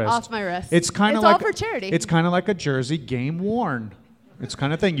 off her wrist. Off my wrist. It's kind of all like for charity. It's kind of like a jersey, game worn. It's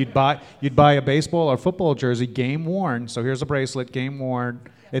kind of thing you'd buy a baseball or football jersey, game worn. So here's a bracelet, game worn.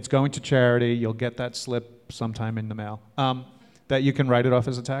 It's going to charity. You'll get that slip sometime in the mail. That you can write it off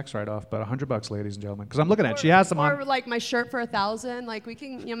as a tax write-off, but $100, ladies and gentlemen. Because I'm looking at it. She has them on. Or like my shirt for $1,000. Like we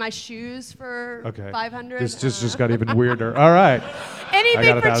can, my shoes for $500. This just got even weirder. All right.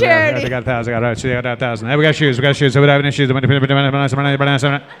 Anything for charity. I got 1,000. All right. She got 1,000. Hey, we got shoes. So we don't have any shoes.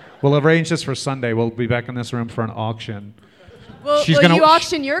 We'll arrange this for Sunday. We'll be back in this room for an auction. Will you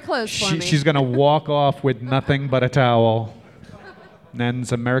auction your clothes for me? She's gonna walk off with nothing but a towel. And then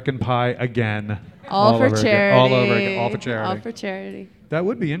it's American Pie again. All for charity. All over again. All for charity. All for charity. That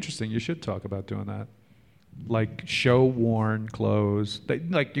would be interesting. You should talk about doing that. Like show-worn clothes.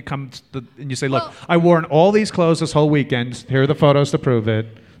 Like you come and you say, look, I wore all these clothes this whole weekend. Here are the photos to prove it.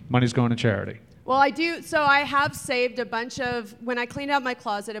 Money's going to charity. Well, I do. So I have saved a bunch of, when I cleaned out my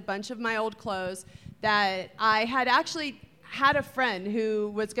closet, a bunch of my old clothes that I had actually had a friend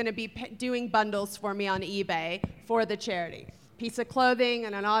who was going to be doing bundles for me on eBay for the charity. Piece of clothing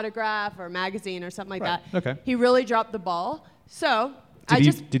and an autograph or a magazine or something like that. Okay. He really dropped the ball. So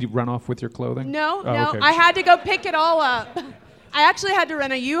did he run off with your clothing? No. Okay. I had to go pick it all up. I actually had to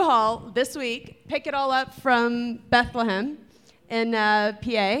rent a U-Haul this week, pick it all up from Bethlehem in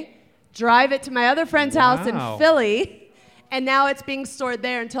PA, drive it to my other friend's house in Philly, and now it's being stored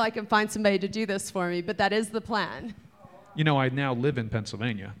there until I can find somebody to do this for me. But that is the plan. You know, I now live in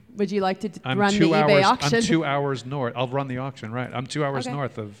Pennsylvania. Would you like to I'm run the 2 eBay hours. auction? I'm 2 hours north. I'll run the auction, right? I'm 2 hours Okay.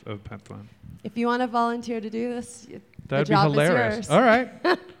 north of Pennsylvania. If you want to volunteer to do this, That'd the be job hilarious. is yours. All right.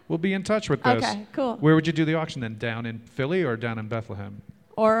 We'll be in touch with this. Okay, cool. Where would you do the auction then? Down in Philly or down in Bethlehem?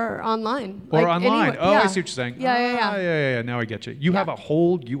 Or online. Or Like online. anywhere- Oh, yeah. I see what you're saying. Yeah, yeah, yeah. Yeah. Now I get you. You have a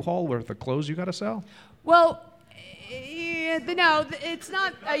whole U-Haul worth of clothes you got to sell? Well, no, it's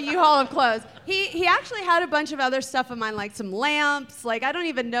not a U-Haul of clothes. He actually had a bunch of other stuff of mine, like some lamps. Like I don't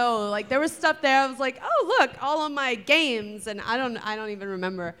even know. Like there was stuff there. I was like, oh look, all of my games, and I don't even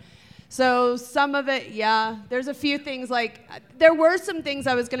remember. So some of it, yeah. There's a few things like there were some things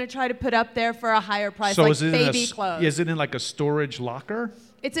I was gonna try to put up there for a higher price, So like is it baby clothes. Is it in like a storage locker?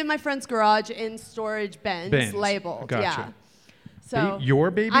 It's in my friend's garage in storage bins, labeled. Gotcha. Yeah. So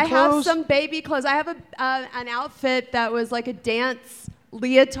Your baby I have clothes? some baby clothes. I have an outfit that was like a dance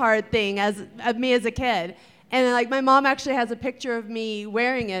leotard thing of me as a kid, and like my mom actually has a picture of me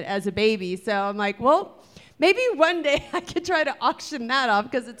wearing it as a baby. So I'm like, well, maybe one day I could try to auction that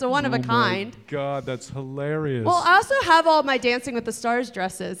off because it's a one of a kind. God, that's hilarious. Well, I also have all my Dancing with the Stars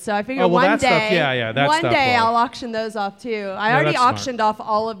dresses, so I figure Oh, well, one that stuff- day, yeah, that one stuff day will. I'll auction those off too. I Yeah, already that's smart. auctioned off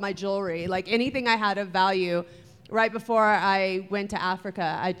all of my jewelry, like anything I had of value. Right before I went to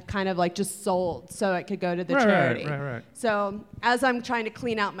Africa, I kind of like just sold so it could go to the charity. Right. So as I'm trying to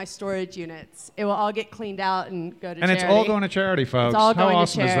clean out my storage units, it will all get cleaned out and go to And charity. it's all going to charity, folks. all How going to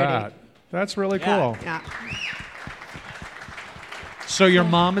awesome is charity. that? That's really Yeah. cool. Yeah. So your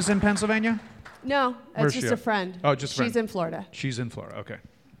mom is in Pennsylvania? No, Where's it's just she a at? friend. Oh, just She's friend. in Florida. She's in Florida. Okay.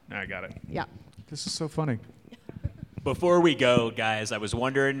 I got it. Yeah. This is so funny. Before we go, guys, I was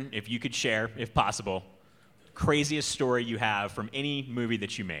wondering if you could share, if possible, craziest story you have from any movie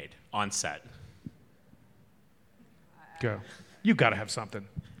that you made on set. Go. You got to have something.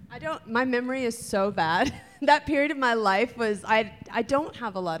 My memory is so bad. That period of my life was, I don't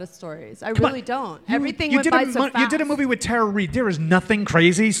have a lot of stories. I really don't. Everything went by so fast. You did a movie with Tara Reid. There is nothing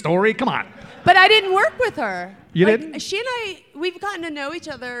crazy story. Come on. But I didn't work with her. You Like, didn't? She and I, we've gotten to know each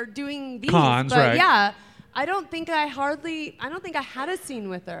other doing these. Cons, but right. yeah, I don't think I had a scene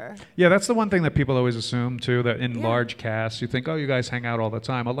with her. Yeah, that's the one thing that people always assume, too, that in Yeah. large casts, you think, oh, you guys hang out all the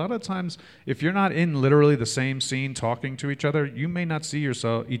time. A lot of times, if you're not in literally the same scene talking to each other, you may not see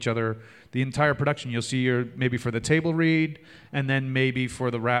each other the entire production. You'll see her maybe for the table read, and then maybe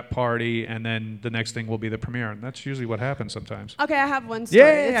for the wrap party, and then the next thing will be the premiere. And that's usually what happens sometimes. Okay, I have one story.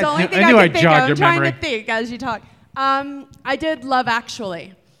 Yeah, It's the only I thing knew I can think jogged of. your I'm trying memory. to think as you talk. I did Love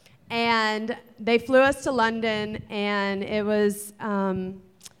Actually, and they flew us to London, and it was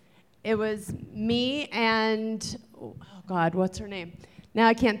me and oh God, what's her name? Now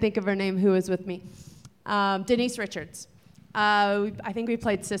I can't think of her name. Who was with me? Denise Richards. I think we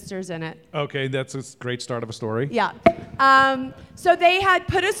played sisters in it. Okay, that's a great start of a story. Yeah. So they had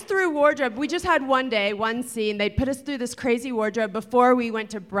put us through wardrobe. We just had one day, one scene. They put us through this crazy wardrobe before we went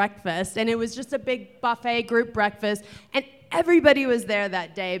to breakfast, and it was just a big buffet group breakfast, and everybody was there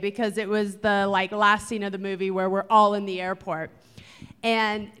that day because it was the last scene of the movie where we're all in the airport.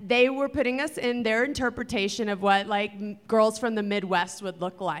 And they were putting us in their interpretation of what girls from the Midwest would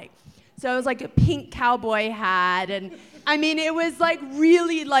look like. So it was like a pink cowboy hat, and I mean, it was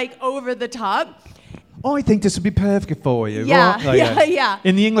really over the top. Oh, I think this would be perfect for you. Yeah, right? yeah.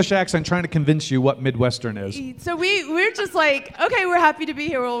 In the English accent, trying to convince you what Midwestern is. So we're just like, okay, we're happy to be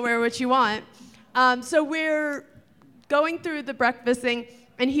here. We'll wear what you want. So we're going through the breakfast thing,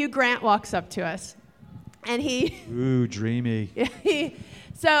 and Hugh Grant walks up to us, and Ooh, dreamy.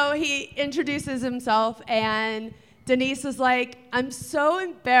 so he introduces himself, and Denise was like, I'm so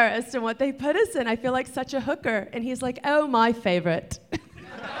embarrassed in what they put us in. I feel like such a hooker. And he's like, oh, my favorite.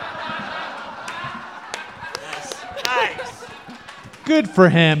 Nice. Good for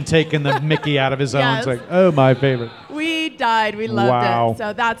him taking the Mickey out of his own. Yes. It's like, oh, my favorite. We died. We loved Wow. it.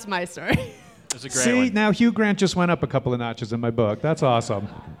 So that's my story. That's a great See, one. now Hugh Grant just went up a couple of notches in my book. That's awesome.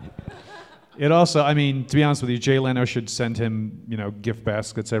 It also, I mean, to be honest with you, Jay Leno should send him, gift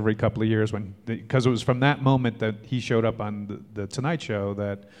baskets every couple of years because it was from that moment that he showed up on the Tonight Show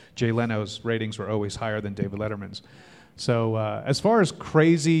that Jay Leno's ratings were always higher than David Letterman's. So as far as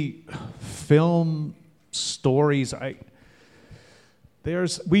crazy film stories,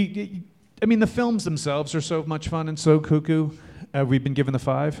 the films themselves are so much fun and so cuckoo. We've been given the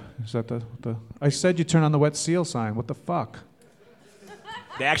 5. Is that the? I said you turn on the wet seal sign. What the fuck?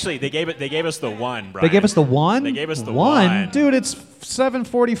 They gave us the 1, Brian. They gave us the 1? They gave us the 1. Dude, it's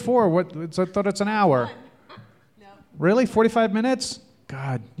 7:44. I thought it's an hour. No. Really? 45 minutes?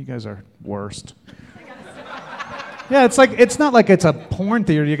 God, you guys are worst. Yeah, it's not like it's a porn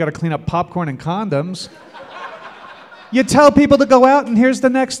theater. You got to clean up popcorn and condoms. You tell people to go out, and here's the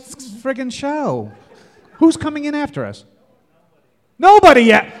next friggin' show. Who's coming in after us? Nobody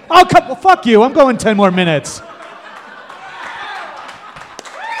yet. Oh, well, fuck you. I'm going 10 more minutes.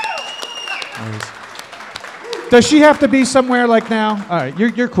 Does she have to be somewhere like now? All right,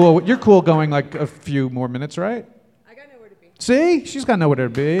 you're cool. You're cool going like a few more minutes, right? I got nowhere to be. See? She's got nowhere to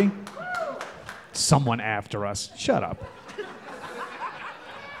be. Someone after us. Shut up.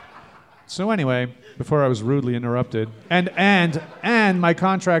 So anyway, before I was rudely interrupted, and my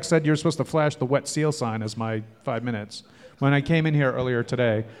contract said you're supposed to flash the wet seal sign as my 5 minutes. When I came in here earlier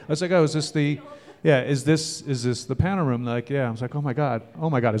today, I was like, oh, is this the panel room? They're like, yeah. I was like, oh my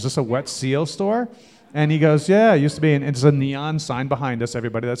God, is this a wet seal store? And he goes, yeah, it used to be, and it's a neon sign behind us,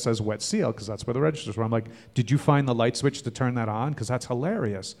 everybody, that says wet seal, because that's where the registers were. I'm like, did you find the light switch to turn that on? Because that's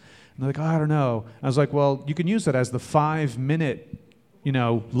hilarious. And they're like, oh, I don't know. I was like, well, you can use it as the 5-minute,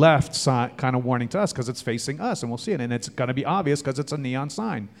 left sign, kind of warning to us, because it's facing us, and we'll see it. And it's going to be obvious because it's a neon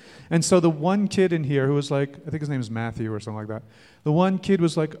sign. And so the one kid in here who was like, I think his name is Matthew or something like that. The one kid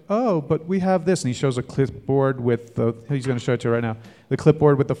was like, oh, but we have this. And he shows a clipboard with he's going to show it to you right now, the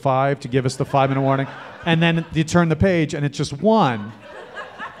clipboard with the 5 to give us the 5-minute warning. And then you turn the page, and it's just 1.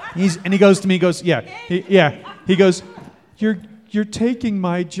 He goes to me, he goes, He goes, you're taking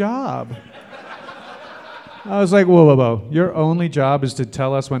my job. I was like, whoa. Your only job is to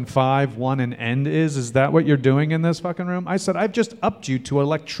tell us when 5, 1, and end is? Is that what you're doing in this fucking room? I said, I've just upped you to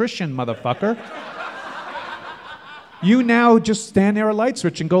electrician, motherfucker. You now just stand near a light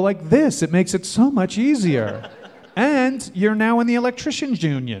switch and go like this. It makes it so much easier. And you're now in the electricians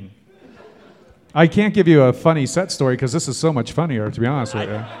union. I can't give you a funny set story because this is so much funnier, to be honest with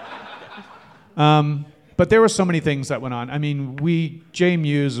you. But there were so many things that went on. I mean, Jay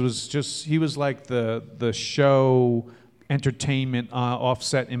Muse he was like the show entertainment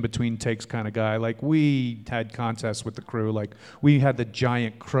offset in between takes kind of guy. Like, we had contests with the crew. Like, we had the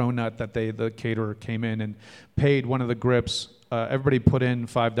giant cronut that the caterer came in and paid one of the grips. Everybody put in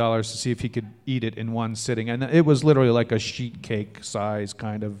 $5 to see if he could eat it in one sitting. And it was literally like a sheet cake size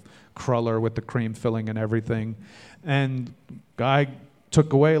kind of cruller with the cream filling and everything. And guy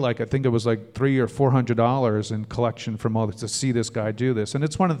took away I think it was like $300 or $400 in collection from all this to see this guy do this. And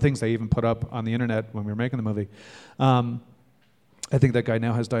it's one of the things they even put up on the internet when we were making the movie. I think that guy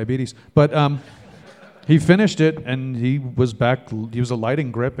now has diabetes. But he finished it, and he was back. He was a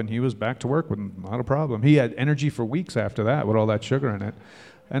lighting grip, and he was back to work with not a problem. He had energy for weeks after that with all that sugar in it.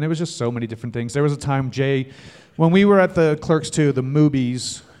 And it was just so many different things. There was a time, Jay, when we were at the Clerks 2, the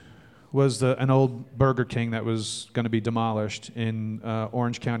movies was an old Burger King that was going to be demolished in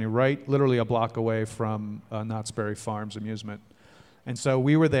Orange County, right literally a block away from Knott's Berry Farms Amusement. And so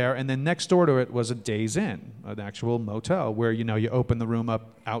we were there, and then next door to it was a Days Inn, an actual motel where, you open the room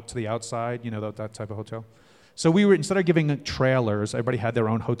up out to the outside, that type of hotel. So we were, instead of giving trailers, everybody had their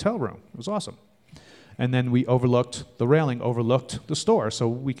own hotel room. It was awesome. And then we overlooked the railing, overlooked the store, so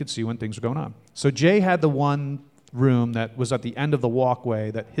we could see when things were going on. So Jay had the one room that was at the end of the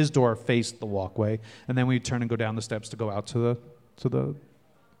walkway, that his door faced the walkway, and then we'd turn and go down the steps to go out to the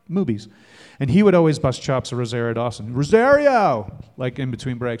movies. And he would always bust chops of Rosario Dawson. Rosario! Like in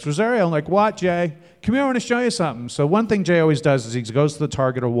between breaks. Rosario, I'm like, what, Jay? Come here, I want to show you something. So one thing Jay always does is he goes to the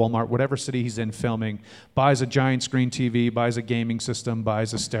Target or Walmart, whatever city he's in filming, buys a giant screen TV, buys a gaming system,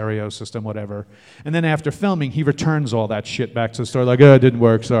 buys a stereo system, whatever. And then after filming, he returns all that shit back to the store, like, oh, it didn't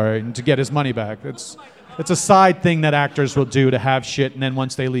work, sorry, and to get his money back. It's a side thing that actors will do to have shit, and then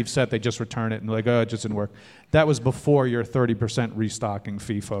once they leave set, they just return it, and they're like, oh, it just didn't work. That was before your 30% restocking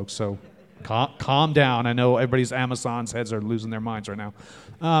fee, folks, so calm down. I know everybody's Amazon's heads are losing their minds right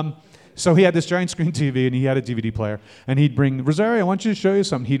now. So he had this giant screen TV, and he had a DVD player, and he'd bring, Rosario, I want you to show you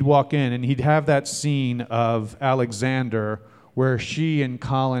something. He'd walk in, and he'd have that scene of Alexander where she and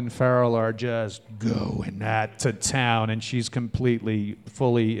Colin Farrell are just going to town, and she's completely,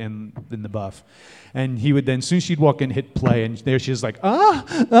 fully in the buff. And he would then, as soon as she'd walk in, hit play, and there she's like,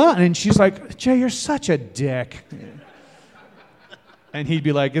 and she's like, Jay, you're such a dick. And he'd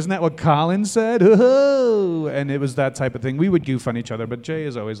be like, isn't that what Colin said? Ooh. And it was that type of thing. We would goof on each other, but Jay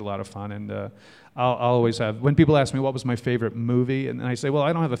is always a lot of fun. And I'll always have, when people ask me what was my favorite movie, and I say, well,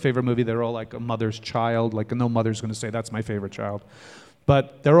 I don't have a favorite movie. They're all like a mother's child. Like, no mother's going to say, that's my favorite child.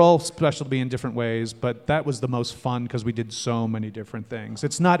 But they're all special to me in different ways. But that was the most fun because we did so many different things.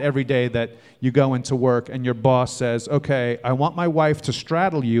 It's not every day that you go into work and your boss says, okay, I want my wife to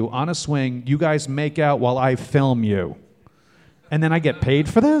straddle you on a swing. You guys make out while I film you. And then I get paid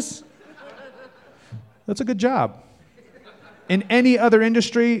for this? That's a good job. In any other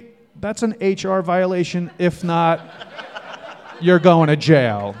industry, that's an HR violation. If not, you're going to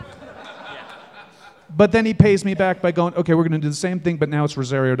jail. But then he pays me back by going, okay, we're going to do the same thing, but now it's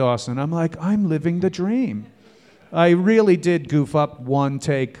Rosario Dawson. I'm like, I'm living the dream. I really did goof up one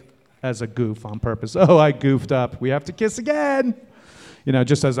take as a goof on purpose. Oh, I goofed up. We have to kiss again. You know,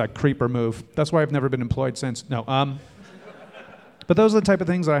 just as a creeper move. That's why I've never been employed since. No. But those are the type of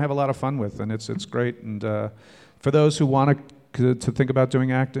things that I have a lot of fun with, and it's great. And for those who want to think about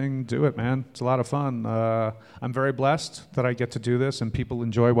doing acting, do it, man. It's a lot of fun. I'm very blessed that I get to do this, and people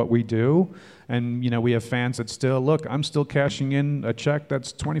enjoy what we do. And, you know, we have fans that still, look, I'm still cashing in a check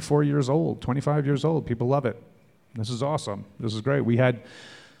that's 24 years old, 25 years old. People love it. This is awesome. This is great. We had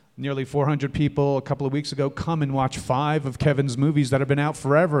nearly 400 people a couple of weeks ago come and watch 5 of Kevin's movies that have been out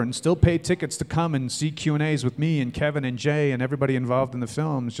forever and still pay tickets to come and see Q&As with me and Kevin and Jay and everybody involved in the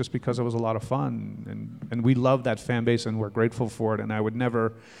films just because it was a lot of fun. And we love that fan base and we're grateful for it. And I would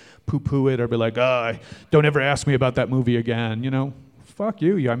never poo-poo it or be like, don't ever ask me about that movie again. You know, fuck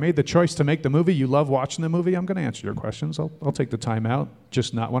you. I made the choice to make the movie. You love watching the movie. I'm going to answer your questions. I'll take the time out.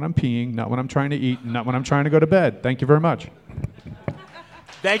 Just not when I'm peeing, not when I'm trying to eat, not when I'm trying to go to bed. Thank you very much.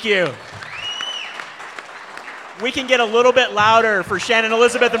 Thank you. We can get a little bit louder for Shannon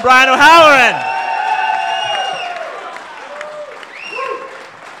Elizabeth and Brian O'Halloran.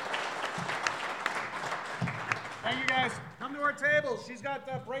 Thank you, guys. Come to our table. She's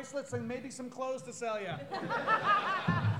got bracelets and maybe some clothes to sell you.